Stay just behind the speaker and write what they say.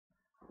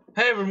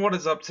Hey everyone, what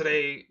is up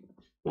today?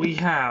 We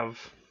have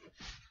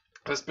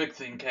this big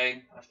thing,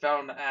 okay? I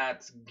found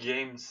at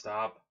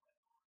GameStop.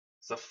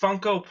 It's a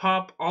Funko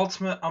Pop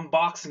Ultimate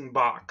Unboxing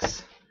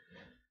Box.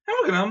 And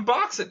we're gonna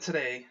unbox it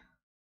today.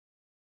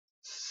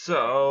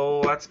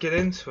 So, let's get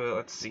into it.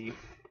 Let's see.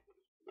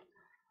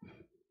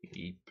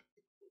 Beep.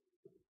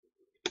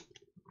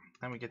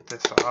 Let me get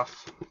this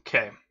off.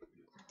 Okay.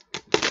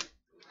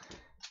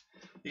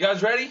 You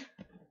guys ready?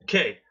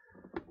 Okay.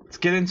 Let's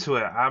get into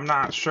it. I'm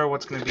not sure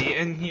what's gonna be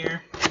in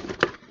here.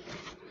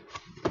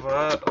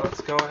 But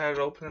let's go ahead and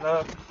open it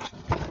up.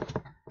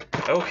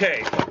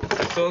 Okay.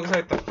 So it looks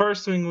like the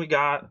first thing we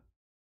got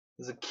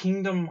is a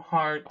Kingdom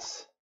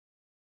Hearts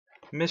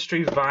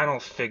mystery vinyl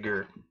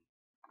figure.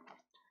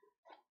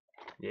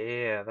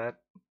 Yeah, that.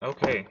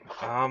 Okay.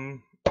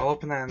 I'll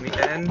open that in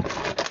the end.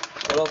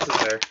 What else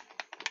is there?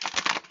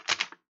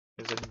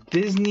 There's a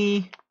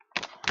Disney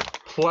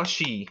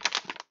plushie.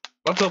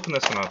 Let's open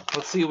this one up.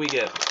 Let's see what we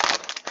get.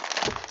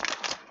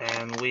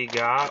 And we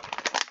got.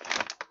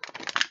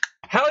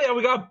 Hell yeah,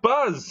 we got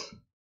Buzz!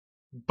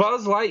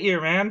 Buzz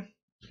Lightyear, man.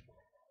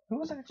 Who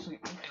was actually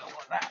available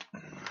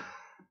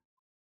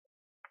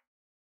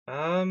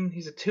on that?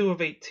 He's a 2 of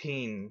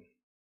 18.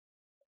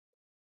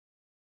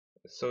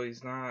 So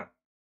he's not.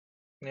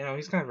 You know,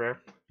 he's kind of rare.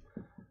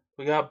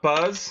 We got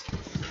Buzz.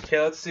 Okay,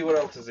 let's see what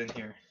else is in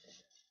here.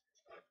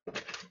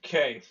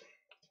 Okay.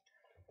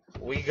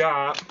 We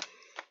got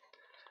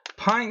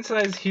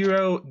Pint-Sized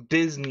Hero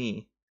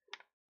Disney.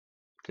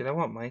 Dude, I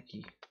want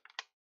Mikey.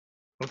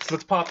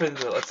 Let's pop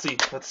into it.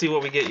 Let's see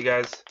what we get, you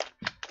guys.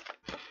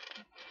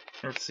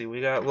 Let's see.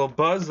 We got a little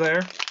Buzz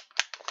there,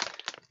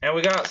 and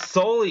we got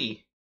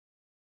Sully.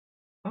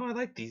 Oh, I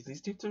like these.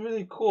 These dudes are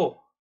really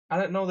cool. I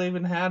didn't know they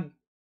even had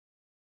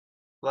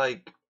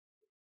like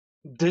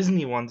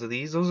Disney ones of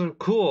these. Those are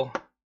cool.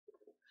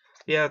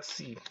 Yeah, let's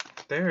see.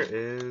 There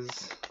is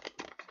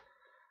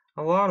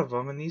a lot of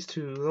them, and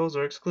those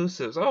are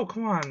exclusives. Oh,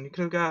 come on. You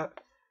could have got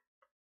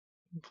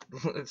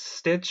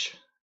Stitch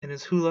and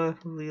his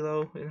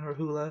Lilo in her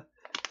hula.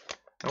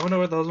 I wonder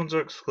what those ones are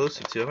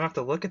exclusive to. I'm gonna have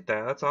to look at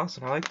that. That's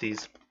awesome. I like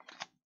these.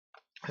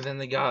 And then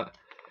you got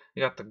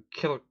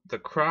the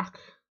Croc,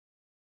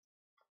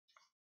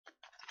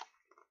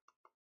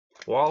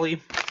 Wally.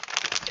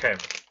 Okay.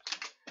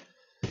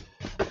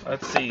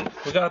 Let's see.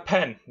 We got a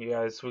pen, you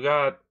guys. We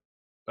got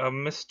a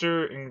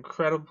Mr.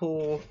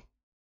 Incredible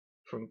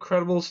from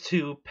Incredibles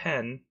 2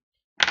 pen.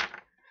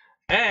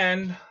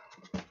 And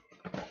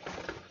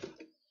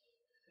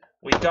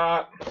we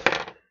got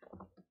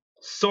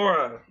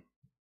Sora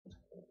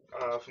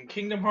from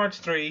Kingdom Hearts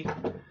 3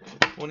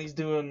 when he's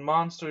doing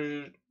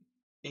Monster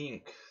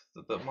Inc.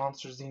 The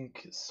Monsters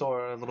Inc.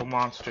 Sora, little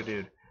monster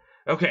dude.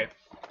 Okay,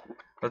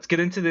 let's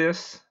get into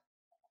this.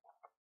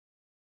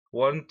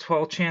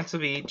 1/12 chance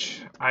of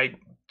each. I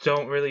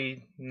don't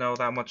really know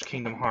that much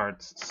Kingdom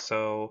Hearts,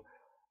 so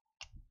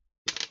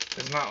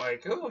it's not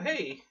like, oh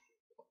hey,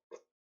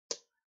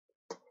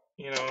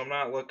 I'm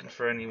not looking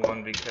for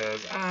anyone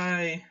because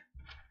I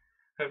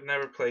have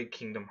never played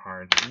Kingdom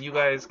Hearts, and you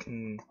guys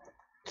can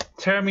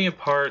tear me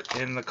apart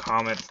in the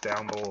comments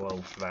down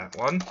below for that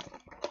one.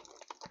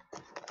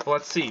 But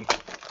let's see.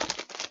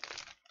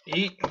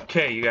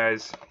 Okay, you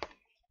guys.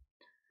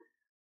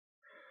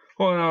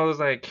 Well, no, it was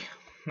like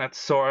that's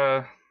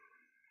Sora,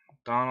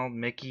 Donald,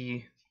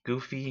 Mickey,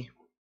 Goofy.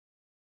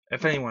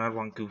 If anyone, I'd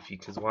want Goofy,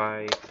 because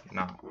why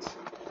not?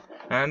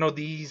 And I know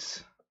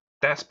these.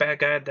 That's bad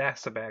guy,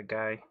 that's a bad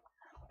guy.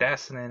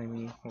 That's an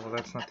enemy. Well,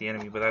 that's not the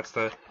enemy, but that's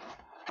the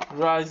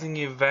rising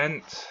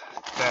event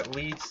that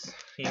leads,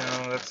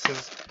 that's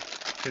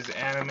his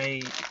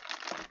anime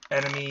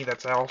enemy,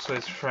 that's also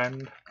his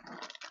friend.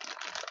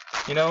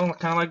 Kind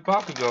of like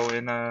Bakugo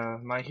in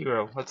My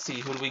Hero. Let's see,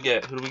 who do we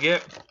get?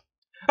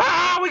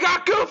 Ah, we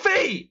got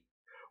Goofy!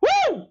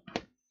 Woo!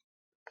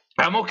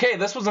 I'm okay.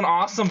 This was an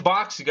awesome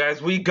box, you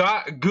guys. We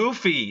got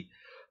Goofy.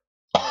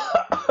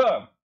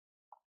 That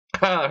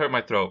hurt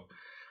my throat.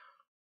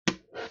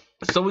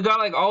 So we got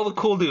like all the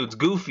cool dudes.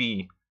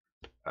 Goofy,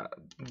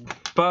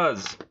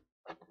 Buzz,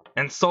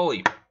 and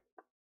Sully.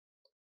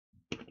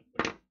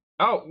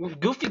 Oh,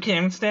 Goofy can't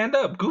even stand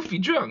up. Goofy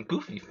drunk.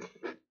 Goofy.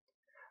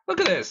 Look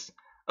at this.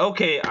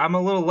 Okay, I'm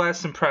a little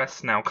less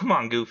impressed now. Come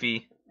on,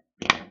 Goofy.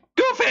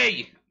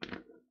 Goofy!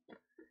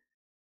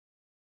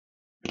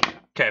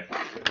 Okay.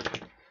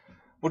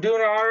 We're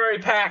doing an honorary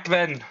pack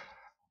then.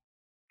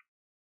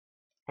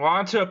 We're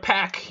on to a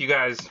pack, you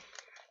guys.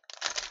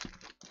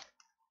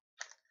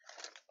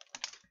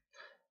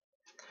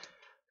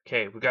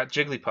 Okay, we got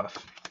Jigglypuff.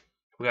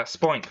 We got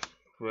Spoink.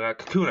 We got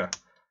Kakuna.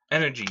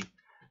 Energy.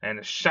 And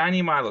a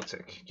shiny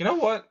Milotic. You know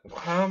what?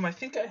 I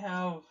think I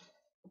have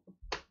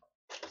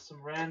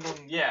some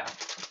random... Yeah.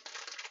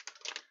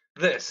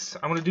 This.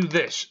 I'm gonna do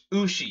this.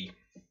 Ushi.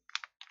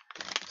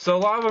 So a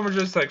lot of them are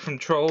just like from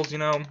trolls,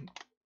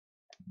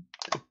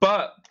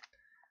 But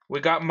we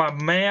got my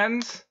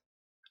man's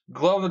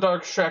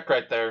glow-in-the-dark Shrek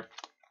right there.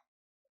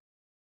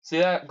 See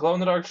that?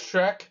 Glow-in-the-dark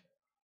Shrek.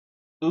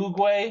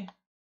 Oogway.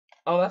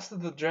 Oh, that's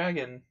the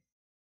dragon.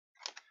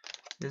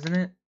 Isn't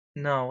it?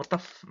 No, what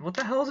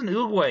the hell is an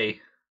Oogway?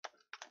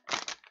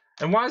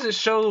 And why does it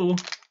show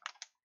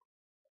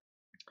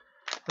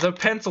the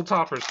pencil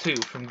toppers too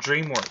from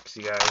DreamWorks,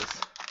 you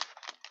guys?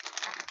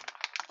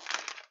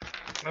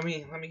 Let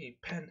me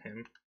pen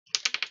him.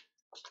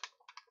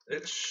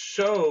 It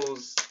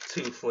shows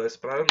Toothless,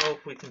 but I don't know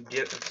if we can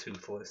get a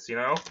Toothless, you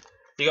know?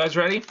 You guys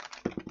ready?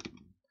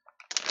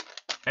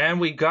 And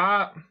we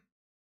got...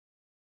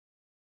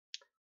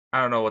 I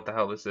don't know what the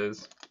hell this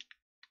is.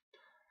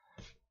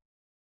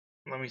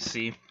 Let me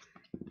see.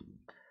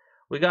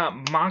 We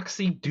got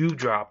Moxie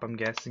Dewdrop, I'm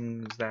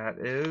guessing that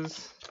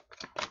is.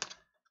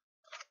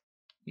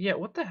 Yeah,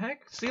 what the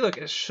heck? See, look,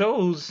 it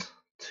shows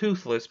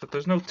Toothless, but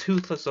there's no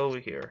Toothless over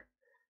here.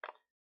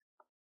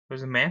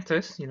 There's a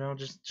Mantis, you know,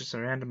 just a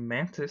random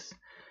Mantis.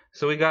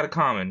 So we got a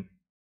common.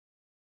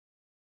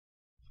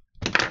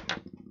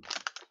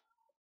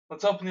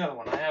 Let's open the other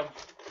one. I have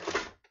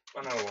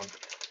another one.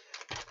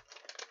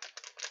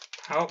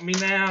 Help me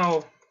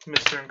now,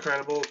 Mr.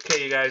 Incredible.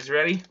 Okay, you guys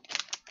ready?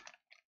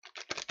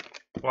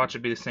 Watch it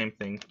be the same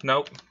thing.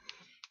 Nope.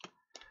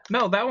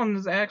 No, that one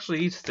is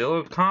actually still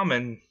a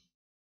common.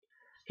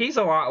 He's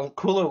a lot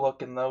cooler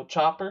looking though,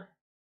 Chopper.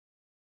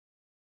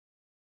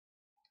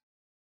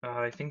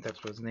 I think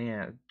that's what his name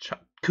is.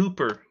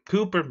 Cooper.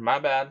 Cooper, my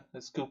bad.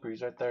 It's Cooper,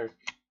 he's right there.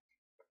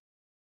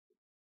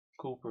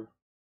 Cooper.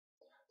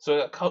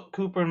 So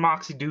Cooper and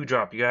Moxie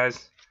Dewdrop, you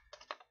guys.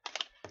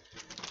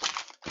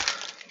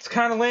 It's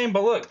kind of lame,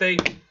 but look, they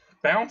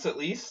bounce at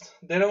least.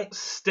 They don't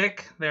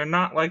stick. They're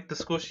not like the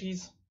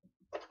squishies.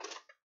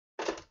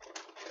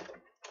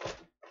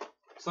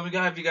 So let me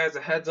give you guys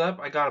a heads up.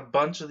 I got a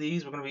bunch of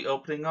these. We're going to be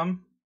opening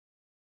them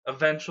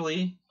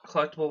eventually.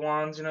 Collectible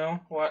ones, you know,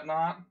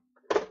 whatnot.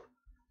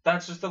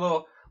 That's just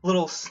a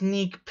little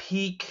sneak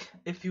peek,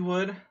 if you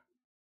would.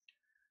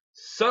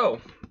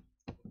 So,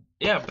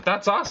 yeah, but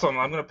that's awesome.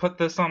 I'm going to put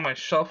this on my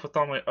shelf with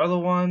all my other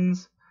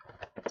ones.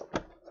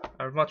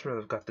 I'd much rather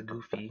have got the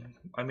Goofy.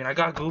 I mean, I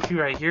got Goofy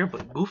right here,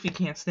 but Goofy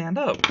can't stand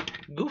up.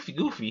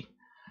 Goofy.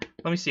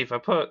 Let me see if I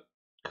put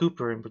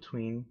Cooper in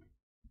between.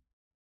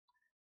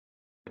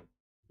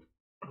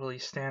 Will he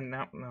stand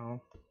out?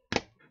 No.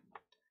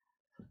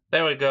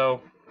 There we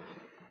go.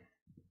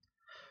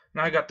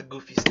 Now I got the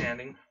Goofy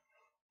standing.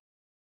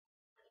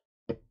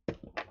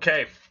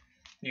 Okay,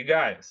 you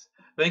guys,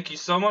 thank you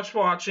so much for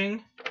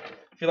watching.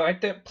 If you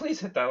liked it,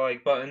 please hit that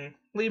like button.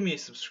 Leave me a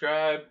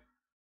subscribe.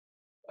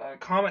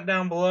 Comment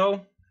down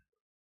below.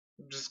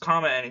 Just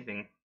comment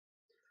anything.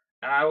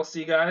 And I will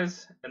see you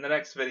guys in the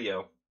next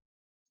video.